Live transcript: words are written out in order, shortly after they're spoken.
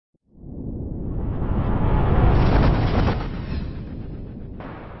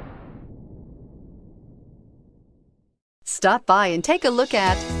Stop by and take a look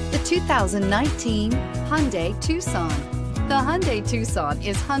at the 2019 Hyundai Tucson. The Hyundai Tucson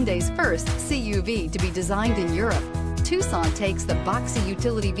is Hyundai's first CUV to be designed in Europe. Tucson takes the boxy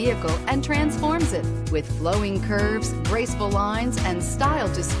utility vehicle and transforms it. With flowing curves, graceful lines, and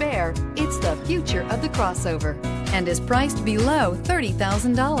style to spare, it's the future of the crossover and is priced below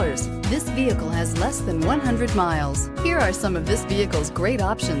 $30,000. This vehicle has less than 100 miles. Here are some of this vehicle's great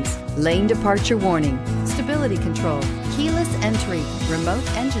options: lane departure warning, stability control, keyless entry, remote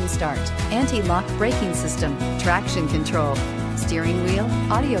engine start, anti-lock braking system, traction control, steering wheel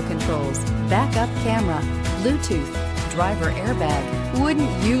audio controls, backup camera, Bluetooth, driver airbag.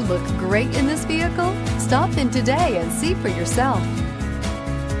 Wouldn't you look great in this vehicle? Stop in today and see for yourself.